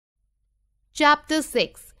Chapter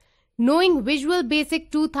 6. Knowing Visual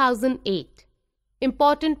Basic 2008.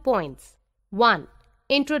 Important points. 1.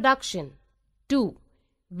 Introduction. 2.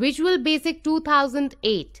 Visual Basic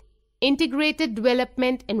 2008. Integrated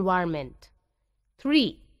Development Environment.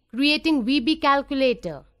 3. Creating VB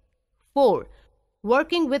Calculator. 4.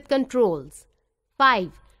 Working with controls.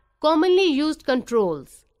 5. Commonly used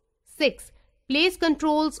controls. 6. Place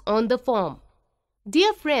controls on the form.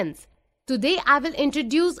 Dear friends, today I will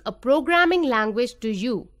introduce a programming language to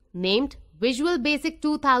you named Visual Basic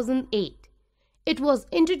 2008. It was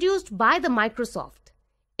introduced by the Microsoft.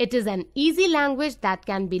 It is an easy language that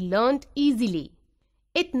can be learned easily.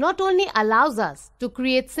 It not only allows us to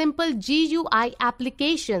create simple GUI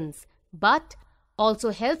applications, but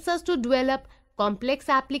also helps us to develop complex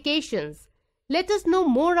applications. Let us know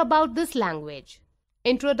more about this language.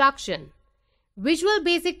 Introduction. Visual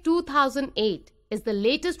Basic 2008 is the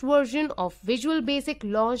latest version of Visual Basic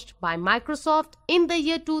launched by Microsoft in the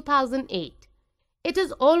year 2008. It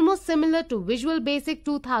is almost similar to Visual Basic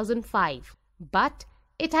 2005, but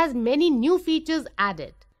it has many new features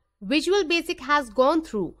added. Visual Basic has gone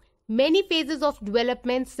through many phases of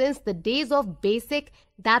development since the days of BASIC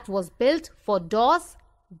that was built for DOS.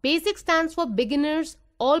 BASIC stands for Beginner's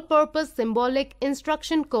All-Purpose Symbolic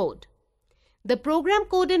Instruction Code. The program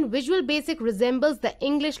code in Visual Basic resembles the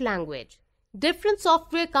English language. Different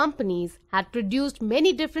software companies had produced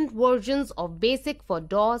many different versions of BASIC for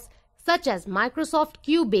DOS, such as Microsoft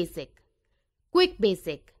QBasic,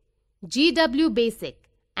 QuickBasic, GW Basic,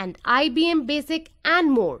 and IBM Basic,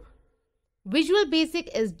 and more. Visual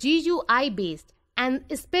Basic is GUI based and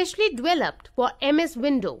especially developed for MS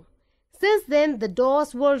Windows. Since then, the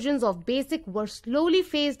DOS versions of BASIC were slowly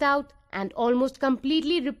phased out and almost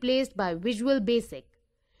completely replaced by Visual Basic.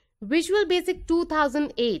 Visual Basic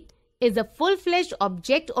 2008 is a full-fledged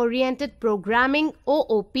object-oriented programming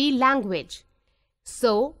OOP language.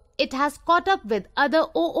 So, it has caught up with other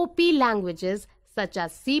OOP languages such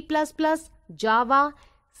as C++, Java,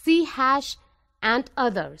 C#, and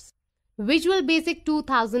others. Visual Basic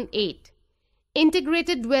 2008.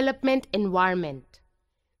 Integrated Development Environment.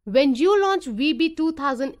 When you launch VB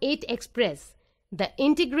 2008 Express, the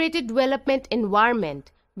Integrated Development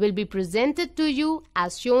Environment will be presented to you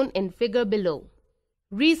as shown in figure below.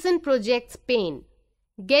 Recent Projects pane.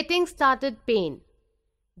 Getting Started pane.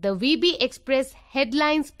 The VB Express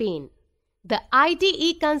Headlines pane. The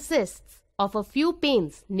IDE consists of a few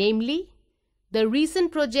panes, namely the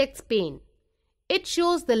Recent Projects pane. It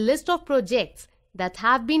shows the list of projects that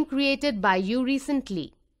have been created by you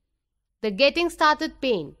recently. The Getting Started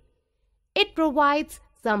pane. It provides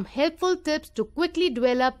some helpful tips to quickly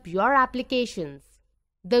develop your applications.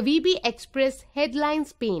 The VB Express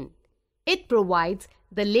Headlines pane. It provides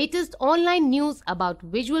the latest online news about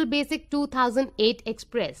Visual Basic 2008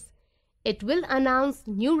 Express. It will announce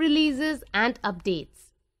new releases and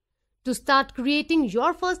updates. To start creating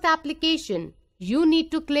your first application, you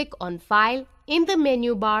need to click on File in the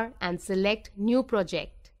menu bar and select New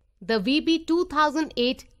Project. The VB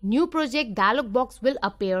 2008 New Project dialog box will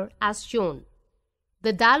appear as shown.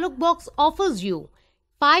 The dialog box offers you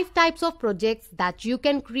 5 types of projects that you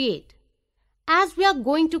can create. As we are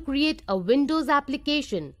going to create a Windows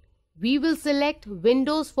application, we will select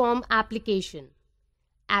Windows Form Application.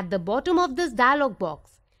 At the bottom of this dialog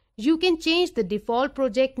box, you can change the default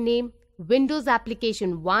project name Windows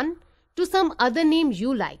Application 1 to some other name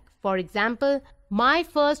you like. For example, My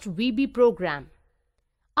First VB Program.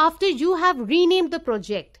 After you have renamed the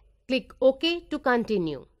project, click OK to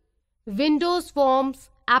continue. Windows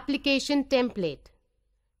Forms Application Template.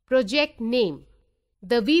 Project Name.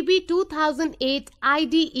 The VB 2008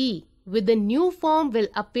 IDE with the new form will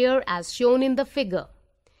appear as shown in the figure.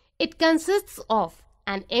 It consists of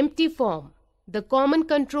an empty form, the Common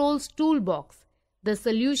Controls Toolbox, the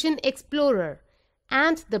Solution Explorer,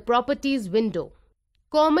 and the Properties window.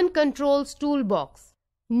 Common Controls Toolbox,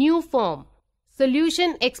 New Form,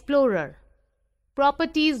 Solution Explorer,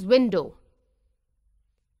 Properties window.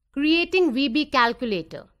 Creating VB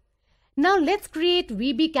Calculator. Now let's create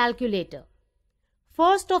VB Calculator.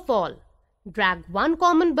 First of all, drag one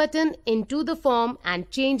common button into the form and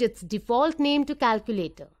change its default name to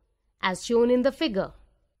Calculator, as shown in the figure.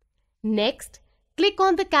 Next, click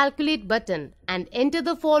on the Calculate button and enter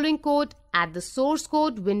the following code at the source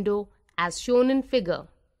code window as shown in figure.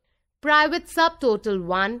 Private subtotal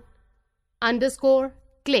 1 underscore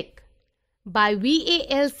click. By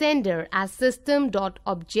VAL sender as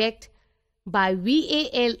system.object. By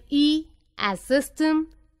VALE as system.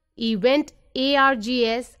 Event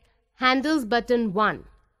ARGS handles button 1.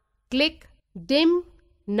 Click dim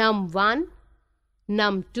num1,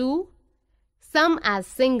 num2, sum as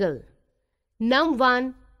single.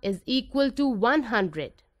 num1 is equal to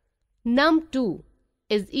 100. num2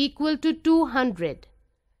 is equal to 200.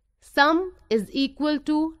 Sum is equal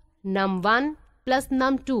to num1 plus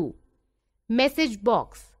num2. Message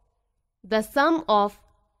box. The sum of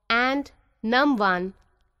and num1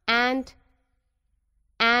 and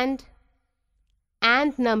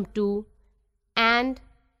num2 and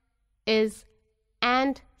is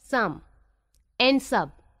and sum. End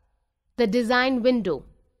sub. The design window.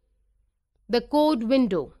 The code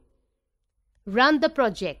window. Run the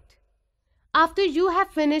project. After you have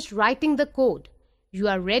finished writing the code, you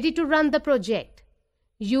are ready to run the project.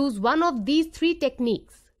 Use one of these three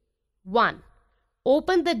techniques. 1.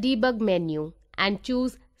 Open the debug menu and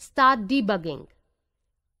choose Start Debugging.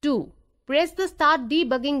 2. Press the Start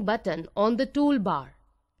Debugging button on the toolbar.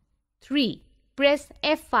 3. Press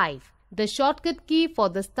F5, the shortcut key for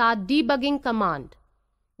the Start Debugging command.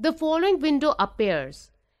 The following window appears.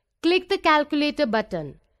 Click the calculator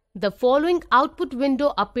button. The following output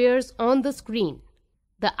window appears on the screen.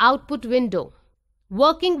 The output window.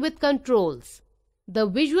 Working with controls. The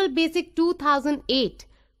Visual Basic 2008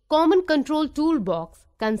 Common Control Toolbox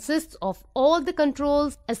consists of all the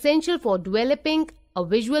controls essential for developing a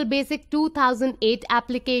Visual Basic 2008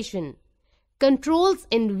 application. Controls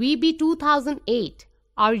in VB 2008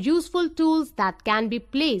 are useful tools that can be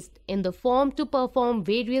placed in the form to perform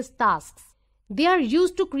various tasks. They are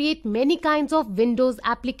used to create many kinds of Windows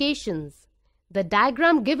applications. The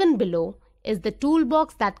diagram given below is the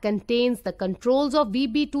toolbox that contains the controls of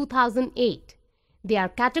VB 2008. They are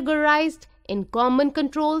categorized in common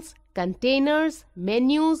controls, containers,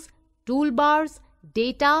 menus, toolbars,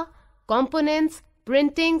 data, components,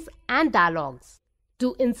 printings, and dialogues.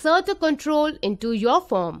 To insert a control into your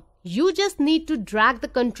form, you just need to drag the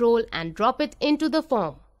control and drop it into the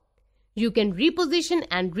form. You can reposition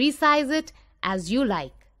and resize it as you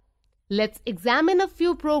like. Let's examine a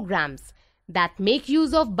few programs that make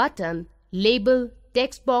use of button, label,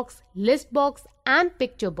 text box, list box, and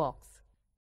picture box.